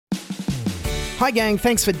Hi gang,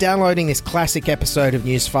 thanks for downloading this classic episode of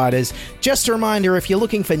Newsfighters. Just a reminder, if you're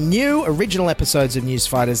looking for new original episodes of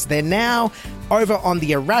Newsfighters, they're now over on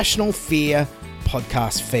the Irrational Fear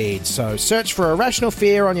podcast feed. So search for Irrational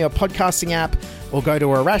Fear on your podcasting app or go to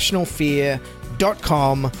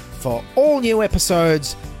irrationalfear.com for all new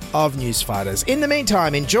episodes of Newsfighters. In the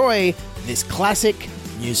meantime, enjoy this classic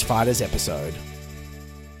Newsfighters episode.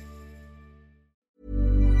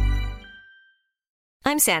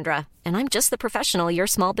 I'm Sandra, and I'm just the professional your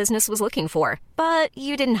small business was looking for. But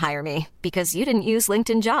you didn't hire me because you didn't use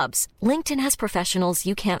LinkedIn Jobs. LinkedIn has professionals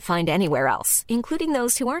you can't find anywhere else, including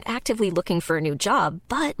those who aren't actively looking for a new job,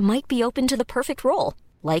 but might be open to the perfect role,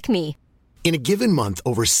 like me. In a given month,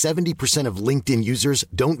 over 70% of LinkedIn users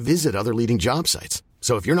don't visit other leading job sites.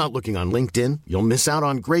 So if you're not looking on LinkedIn, you'll miss out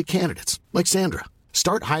on great candidates, like Sandra.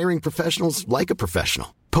 Start hiring professionals like a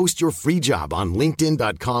professional. Post your free job on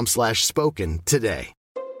linkedin.com/spoken today.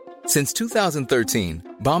 Since 2013,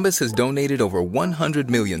 Bombas has donated over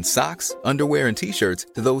 100 million socks, underwear, and T-shirts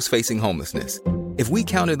to those facing homelessness. If we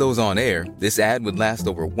counted those on air, this ad would last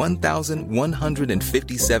over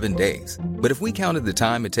 1,157 days. But if we counted the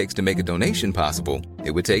time it takes to make a donation possible,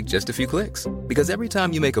 it would take just a few clicks. Because every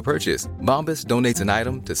time you make a purchase, Bombas donates an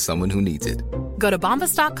item to someone who needs it. Go to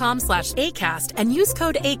bombas.com/ACAST and use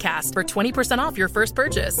code ACAST for 20% off your first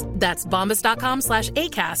purchase. That's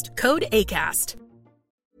bombas.com/ACAST, code ACAST.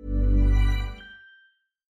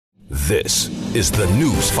 This is the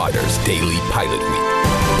Newsfighters Daily Pilot Week.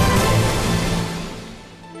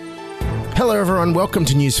 Hello everyone, welcome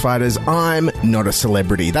to Newsfighters. I'm not a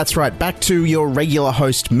celebrity. That's right, back to your regular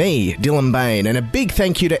host, me, Dylan Bain, and a big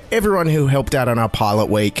thank you to everyone who helped out on our Pilot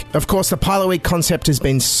Week. Of course, the Pilot Week concept has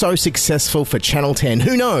been so successful for Channel 10,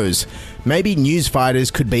 who knows? Maybe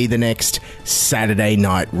Newsfighters could be the next Saturday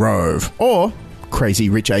Night Rove, or Crazy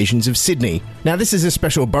Rich Asians of Sydney. Now, this is a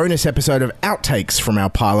special bonus episode of Outtakes from our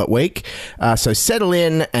Pilot Week, so settle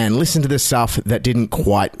in and listen to the stuff that didn't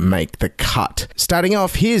quite make the cut. Starting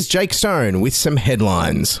off, here's Jake Stone with some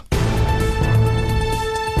headlines.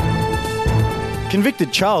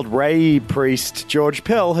 Convicted child rape priest George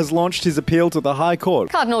Pell has launched his appeal to the High Court.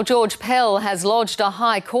 Cardinal George Pell has lodged a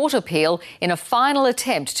High Court appeal in a final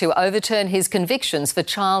attempt to overturn his convictions for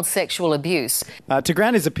child sexual abuse. To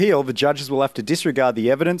grant his appeal, the judges will have to disregard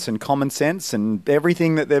the evidence and common sense and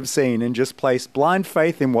everything that they've seen and just place blind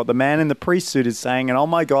faith in what the man in the priest suit is saying, and oh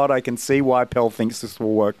my God, I can see why Pell thinks this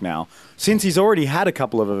will work now. Since he's already had a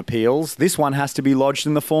couple of appeals, this one has to be lodged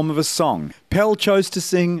in the form of a song. Pell chose to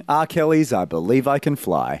sing R. Kelly's I Believe I Can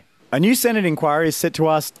Fly. A new Senate inquiry is set to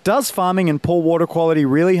ask, does farming and poor water quality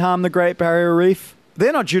really harm the Great Barrier Reef?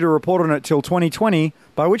 They're not due to report on it till 2020,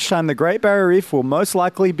 by which time the Great Barrier Reef will most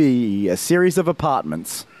likely be a series of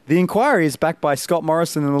apartments. The inquiry is backed by Scott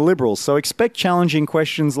Morrison and the Liberals, so expect challenging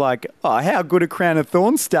questions like, how good are crown of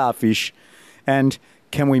thorns starfish? And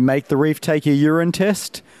can we make the reef take a urine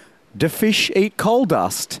test? Do fish eat coal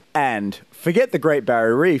dust? And forget the Great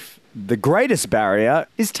Barrier Reef. The greatest barrier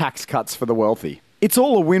is tax cuts for the wealthy. It's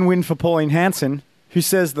all a win-win for Pauline Hanson, who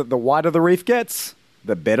says that the whiter the reef gets,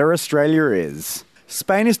 the better Australia is.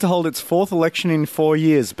 Spain is to hold its fourth election in 4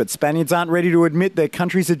 years, but Spaniards aren't ready to admit their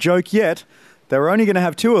country's a joke yet. They were only going to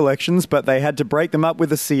have 2 elections, but they had to break them up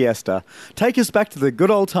with a siesta. Take us back to the good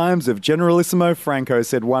old times of Generalissimo Franco,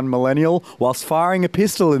 said one millennial, whilst firing a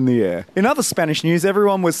pistol in the air. In other Spanish news,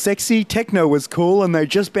 everyone was sexy, techno was cool, and they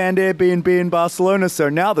just banned Airbnb in Barcelona, so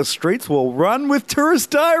now the streets will run with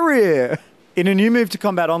tourist diarrhea. In a new move to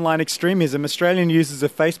combat online extremism, Australian users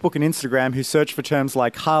of Facebook and Instagram who search for terms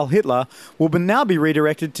like Heil Hitler will now be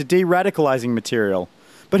redirected to de-radicalising material.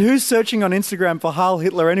 But who's searching on Instagram for Heil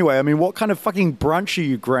Hitler anyway? I mean, what kind of fucking brunch are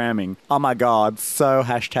you gramming? Oh my God, so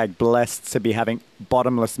hashtag blessed to be having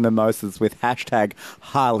bottomless mimosas with hashtag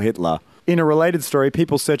Heil Hitler. In a related story,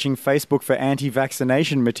 people searching Facebook for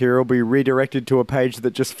anti-vaccination material will be redirected to a page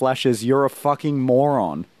that just flashes, "You're a fucking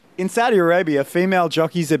moron." In Saudi Arabia, female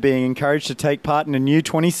jockeys are being encouraged to take part in a new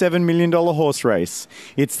 $27 million horse race.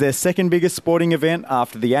 It's their second biggest sporting event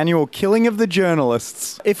after the annual killing of the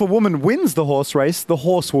journalists. If a woman wins the horse race, the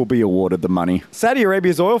horse will be awarded the money. Saudi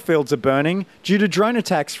Arabia's oil fields are burning due to drone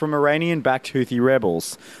attacks from Iranian-backed Houthi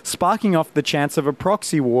rebels, sparking off the chance of a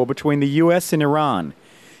proxy war between the US and Iran.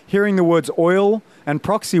 Hearing the words oil and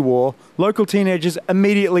proxy war, local teenagers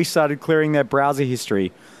immediately started clearing their browser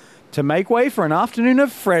history to make way for an afternoon of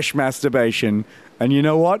fresh masturbation. And you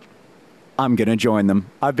know what? I'm going to join them.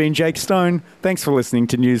 I've been Jake Stone. Thanks for listening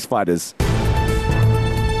to Newsfighters.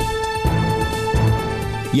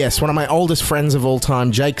 Yes, one of my oldest friends of all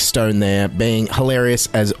time, Jake Stone there, being hilarious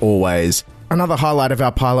as always. Another highlight of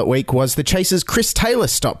our pilot week was the Chaser's Chris Taylor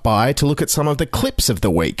stopped by to look at some of the clips of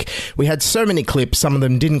the week. We had so many clips, some of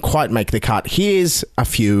them didn't quite make the cut. Here's a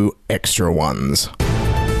few extra ones.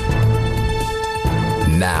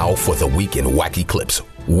 Now for the Week in Wacky Clips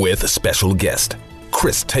with special guest,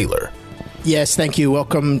 Chris Taylor. Yes, thank you.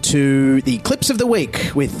 Welcome to the Clips of the Week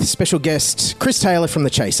with special guest Chris Taylor from The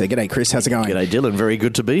Chaser. G'day, Chris. How's it going? G'day, Dylan. Very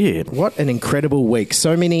good to be here. What an incredible week.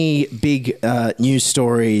 So many big news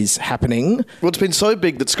stories happening. Well, it's been so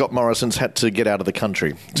big that Scott Morrison's had to get out of the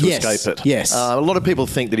country to escape it. Yes. A lot of people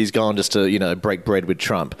think that he's gone just to, break bread with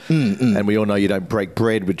Trump. And we all know you don't break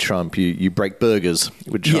bread with Trump, you break burgers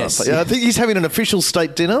with Trump. Yes. I think he's having an official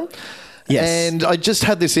state dinner. Yes. And I just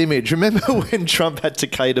had this image. Remember when Trump had to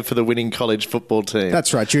cater for the winning college football team?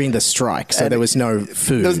 That's right, during the strike, so there was no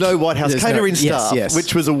food. There was no White House catering staff, yes.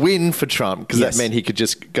 which was a win for Trump, because that meant he could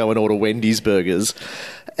just go and order Wendy's burgers.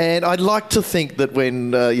 And I'd like to think that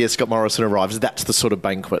when Scott Morrison arrives, that's the sort of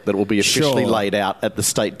banquet that will be officially laid out at the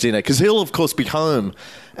state dinner. Because he'll, of course,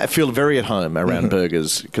 feel very at home around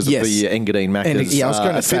burgers because of the Engadine Macca's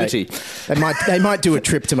affinity. They might do a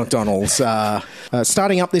trip to McDonald's.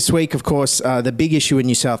 Starting up this week, of course, the big issue in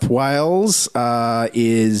New South Wales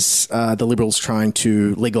is the Liberals trying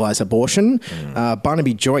to legalise abortion.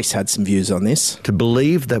 Barnaby Joyce had some views on this. To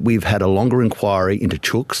believe that we've had a longer inquiry into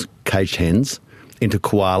chooks, caged hens, into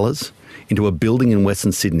koalas, into a building in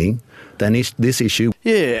Western Sydney than this issue.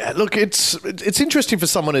 Yeah, look, it's interesting for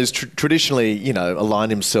someone who's traditionally,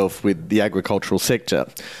 aligned himself with the agricultural sector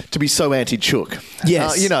to be so anti-chook.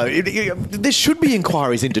 Yes. There should be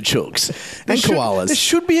inquiries into chooks. And koalas. There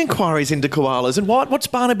should be inquiries into koalas. And what's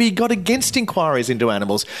Barnaby got against inquiries into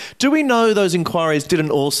animals? Do we know those inquiries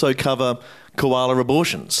didn't also cover koala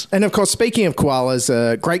abortions? And of course, speaking of koalas,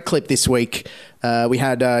 a great clip this week. We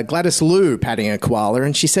had Gladys Liu patting a koala,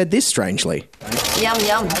 and she said this strangely. Yum,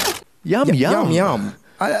 yum. Yum, yum. Yum, yum.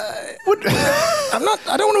 I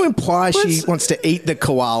don't want to imply she wants to eat the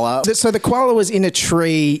koala. So the koala was in a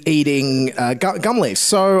tree eating gum leaves.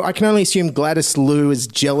 So I can only assume Gladys Liu is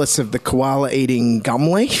jealous of the koala eating gum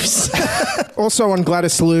leaves. Also on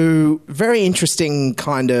Gladys Liu, very interesting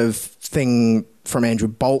kind of thing from Andrew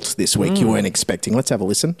Bolt this week you weren't expecting. Let's have a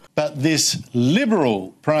listen. But this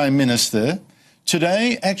Liberal Prime Minister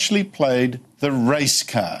today actually played the race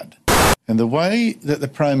card. And the way that the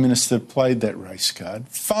Prime Minister played that race card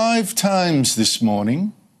 5 times this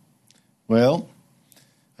morning, well,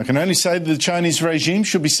 I can only say that the Chinese regime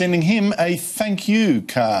should be sending him a thank you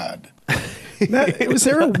card. Now, was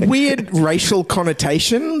there a weird racial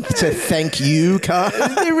connotation to thank you card?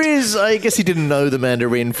 There is. I guess he didn't know the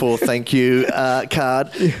Mandarin for thank you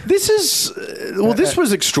card. This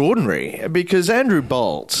was extraordinary because Andrew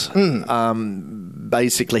Bolt,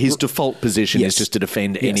 basically his default position is just to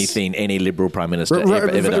defend anything any Liberal Prime Minister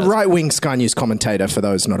ever does. Right-wing Sky News commentator, for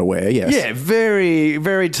those not aware, yes. Yeah, very,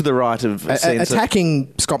 very to the right of...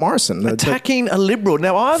 attacking Scott Morrison. Attacking a Liberal.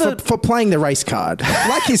 Now, either... For playing the race card.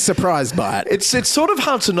 Like he's surprised by it. It's sort of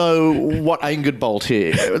hard to know what angered Bolt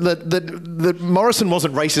here. That Morrison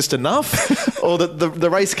wasn't racist enough, or that the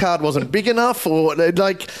race card wasn't big enough, or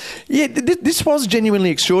this was genuinely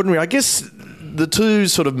extraordinary. I guess the two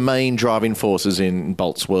sort of main driving forces in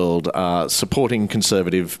Bolt's world are supporting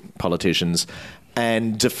Conservative politicians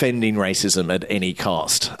and defending racism at any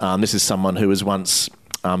cost. This is someone who was once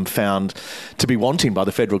found to be wanting by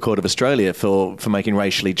the Federal Court of Australia for making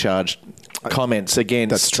racially charged comments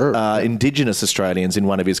against Indigenous Australians in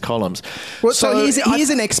one of his columns. Well, so he is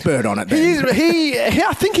an expert on it then.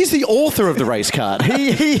 I think he's the author of the race card.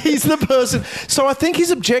 He's the person. So I think his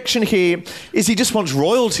objection here is he just wants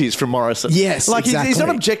royalties from Morrison. Yes, exactly. He's not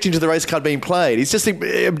objecting to the race card being played. He's just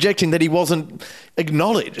objecting that he wasn't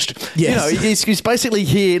acknowledged. Yes. He's basically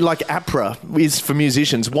here like APRA is for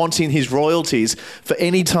musicians, wanting his royalties for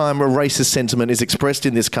any time a racist sentiment is expressed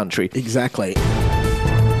in this country. Exactly.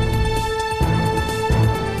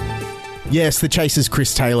 Yes, the Chaser's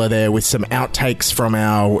Chris Taylor there with some outtakes from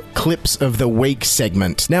our Clips of the Week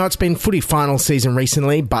segment. Now, it's been footy final season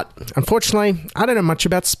recently, but unfortunately, I don't know much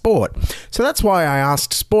about sport. So that's why I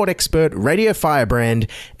asked sport expert, radio firebrand,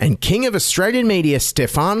 and king of Australian media,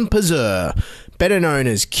 Stefan Pazur, better known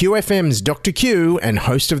as QFM's Dr. Q and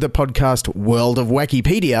host of the podcast World of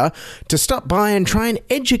Wackypedia, to stop by and try and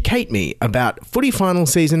educate me about footy final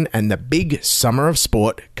season and the big summer of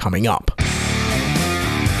sport coming up.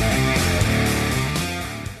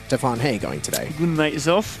 Stefan, how are you going today? Good, mate.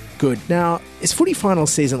 Yourself? Good. Now, is footy final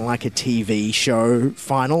season like a TV show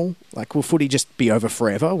final? Like, will footy just be over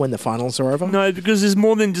forever when the finals are over? No, because there's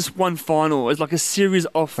more than just one final. It's like a series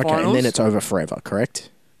of finals. Okay, and then it's over forever, correct?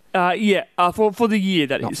 For the year,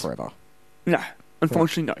 that Not is. forever. No.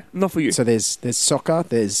 Unfortunately, no. Not for you. So there's soccer,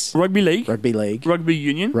 there's Rugby league. rugby league, Rugby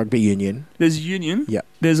union. rugby union. There's union. Yep.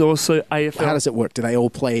 There's also AFL. How does it work? Do they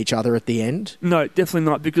all play each other at the end? No, definitely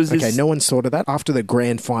not, because Okay, no one sorted that. After the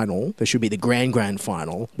grand final, there should be the grand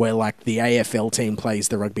final where like the AFL team plays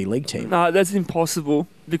the rugby league team. No, that's impossible,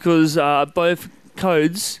 because both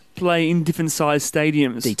codes play in different sized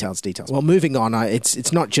stadiums. Details. Well, moving on,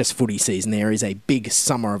 it's not just footy season. There is a big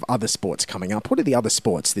summer of other sports coming up. What are the other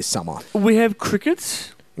sports this summer? We have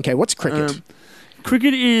cricket. Okay, what's cricket?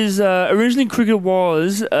 Cricket is, originally cricket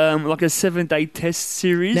was like a 7-day test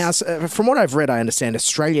series. Now, from what I've read, I understand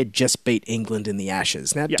Australia just beat England in the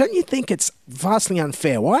Ashes. Now, don't you think it's vastly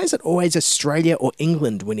unfair? Why is it always Australia or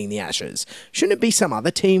England winning the Ashes? Shouldn't it be some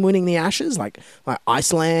other team winning the Ashes, like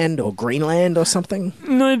Iceland or Greenland or something?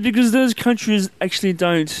 No, because those countries actually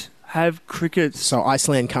don't have cricket. So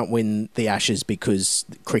Iceland can't win the Ashes because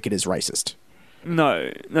cricket is racist?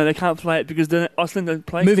 No, they can't play it because Iceland don't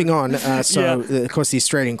play. Moving on, of course, the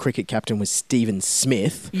Australian cricket captain was Stephen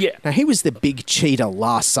Smith. Yeah. Now, he was the big cheater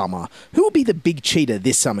last summer. Who will be the big cheater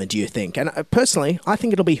this summer, do you think? And personally, I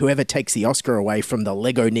think it'll be whoever takes the Oscar away from the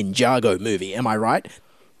Lego Ninjago movie. Am I right?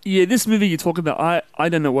 Yeah, this movie you talk about, I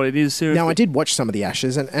don't know what it is, seriously. Now, I did watch some of the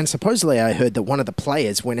Ashes, and supposedly I heard that one of the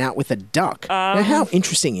players went out with a duck. Now, how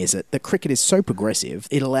interesting is it that cricket is so progressive,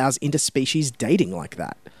 it allows interspecies dating like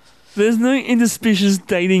that? There's no interspecies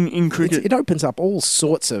dating in cricket. It opens up all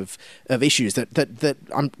sorts of issues that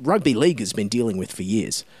rugby league has been dealing with for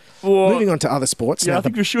years. Well, moving on to other sports. Yeah, I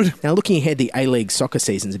think we should. Now, looking ahead, the A-League soccer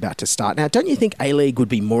season's about to start. Now, don't you think A-League would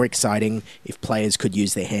be more exciting if players could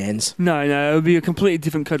use their hands? No, it would be a completely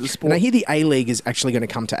different kind of sport. And I hear the A-League is actually going to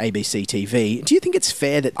come to ABC TV. Do you think it's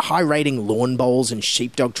fair that high-rating lawn bowls and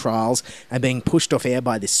sheepdog trials are being pushed off air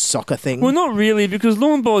by this soccer thing? Well, not really, because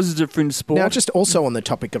lawn bowls is a different sport. Now, just also on the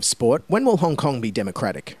topic of sport, when will Hong Kong be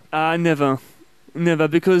democratic? Never,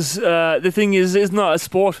 because the thing is, it's not a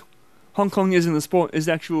sport. Hong Kong isn't a sport, it's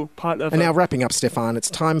the actual part of it. And now wrapping up, Stefan, it's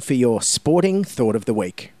time for your sporting thought of the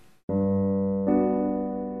week.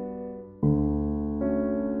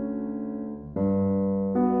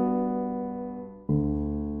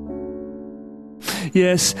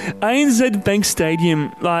 Yes, ANZ Bank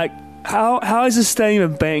Stadium. Like, how is a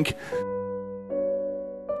stadium a bank?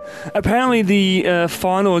 Apparently the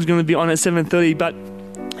final is going to be on at 7:30, but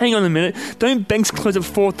hang on a minute. Don't banks close at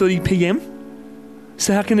 4:30 p.m.?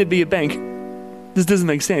 So how can it be a bank? This doesn't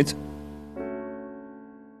make sense.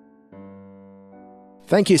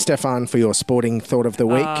 Thank you, Stefan, for your sporting thought of the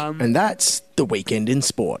week. And that's the Weekend in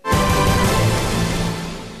Sport.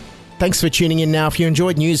 Thanks for tuning in now. If you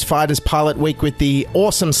enjoyed News Fighters Pilot Week with the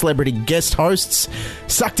awesome celebrity guest hosts,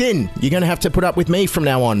 sucked in. You're going to have to put up with me from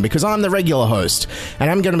now on because I'm the regular host. And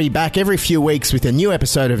I'm going to be back every few weeks with a new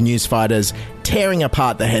episode of News Fighters, tearing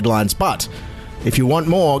apart the headlines. But if you want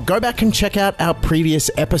more, go back and check out our previous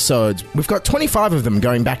episodes. We've got 25 of them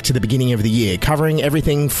going back to the beginning of the year, covering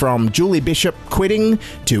everything from Julie Bishop quitting,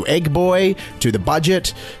 to Egg Boy, to the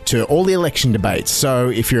budget, to all the election debates. So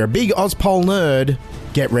if you're a big Ozpol nerd,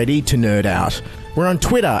 get ready to nerd out. We're on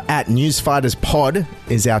Twitter at NewsFightersPod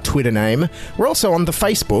is our Twitter name. We're also on the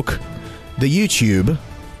Facebook, the YouTube,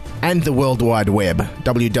 and the World Wide Web,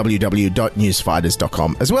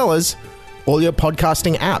 www.newsfighters.com, as well as all your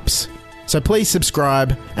podcasting apps. So please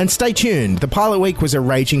subscribe and stay tuned. The pilot week was a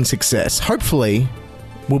raging success. Hopefully,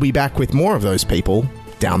 we'll be back with more of those people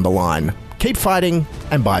down the line. Keep fighting,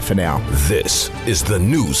 and bye for now. This is the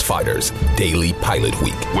News Fighters Daily Pilot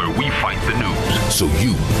Week, where we fight the news so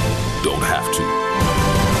you don't have to.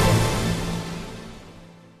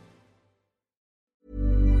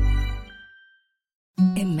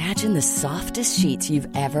 Imagine the softest sheets you've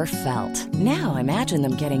ever felt. Now imagine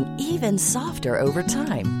them getting even softer over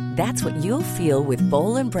time. That's what you'll feel with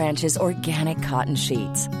Boll & Branch's organic cotton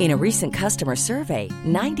sheets. In a recent customer survey,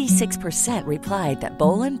 96% replied that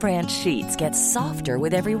Boll & Branch sheets get softer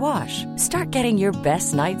with every wash. Start getting your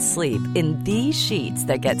best night's sleep in these sheets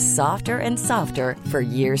that get softer and softer for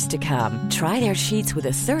years to come. Try their sheets with a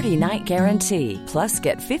 30-night guarantee. Plus,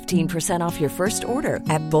 get 15% off your first order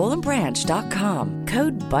at bollandbranch.com.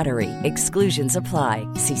 Code BUTTERY. Exclusions apply.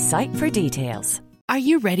 See site for details. Are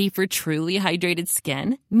you ready for truly hydrated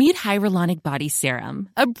skin? Meet Hyaluronic Body Serum,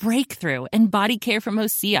 a breakthrough in body care from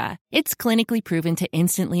Osea. It's clinically proven to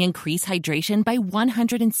instantly increase hydration by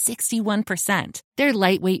 161%. Their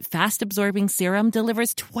lightweight, fast-absorbing serum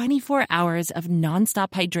delivers 24 hours of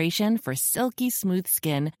nonstop hydration for silky smooth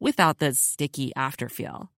skin without the sticky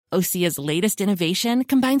afterfeel. Osea's latest innovation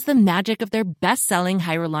combines the magic of their best-selling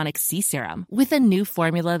Hyaluronic Sea Serum with a new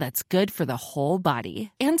formula that's good for the whole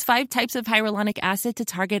body and 5 types of hyaluronic acid to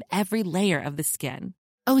target every layer of the skin.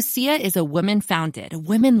 Osea is a women-founded,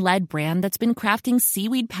 women-led brand that's been crafting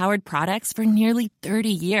seaweed-powered products for nearly 30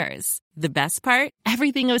 years. The best part?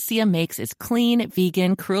 Everything Osea makes is clean,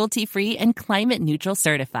 vegan, cruelty-free, and climate-neutral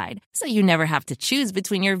certified, so you never have to choose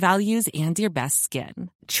between your values and your best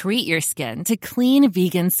skin. Treat your skin to clean,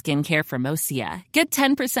 vegan skincare from Osea. Get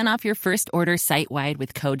 10% off your first order site-wide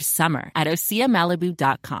with code SUMMER at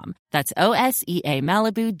OseaMalibu.com. That's OSEA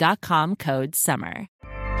Malibu.com, code SUMMER.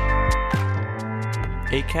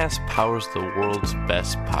 Acast powers the world's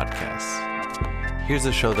best podcasts. Here's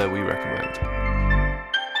a show that we recommend.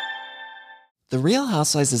 The Real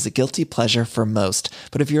Housewives is a guilty pleasure for most,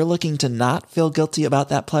 but if you're looking to not feel guilty about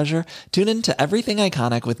that pleasure, tune in to Everything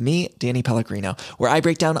Iconic with me, Danny Pellegrino, where I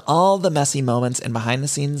break down all the messy moments and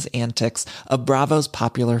behind-the-scenes antics of Bravo's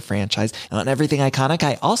popular franchise. And on Everything Iconic,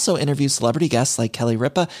 I also interview celebrity guests like Kelly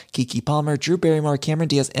Ripa, Keke Palmer, Drew Barrymore, Cameron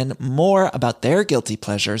Diaz, and more about their guilty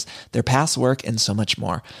pleasures, their past work, and so much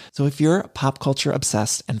more. So if you're pop culture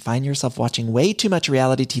obsessed and find yourself watching way too much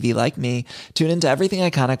reality TV like me, tune into Everything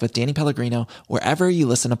Iconic with Danny Pellegrino, wherever you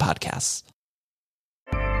listen to podcasts.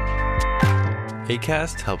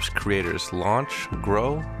 Acast helps creators launch,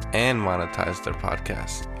 grow, and monetize their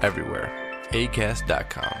podcasts everywhere.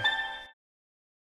 Acast.com.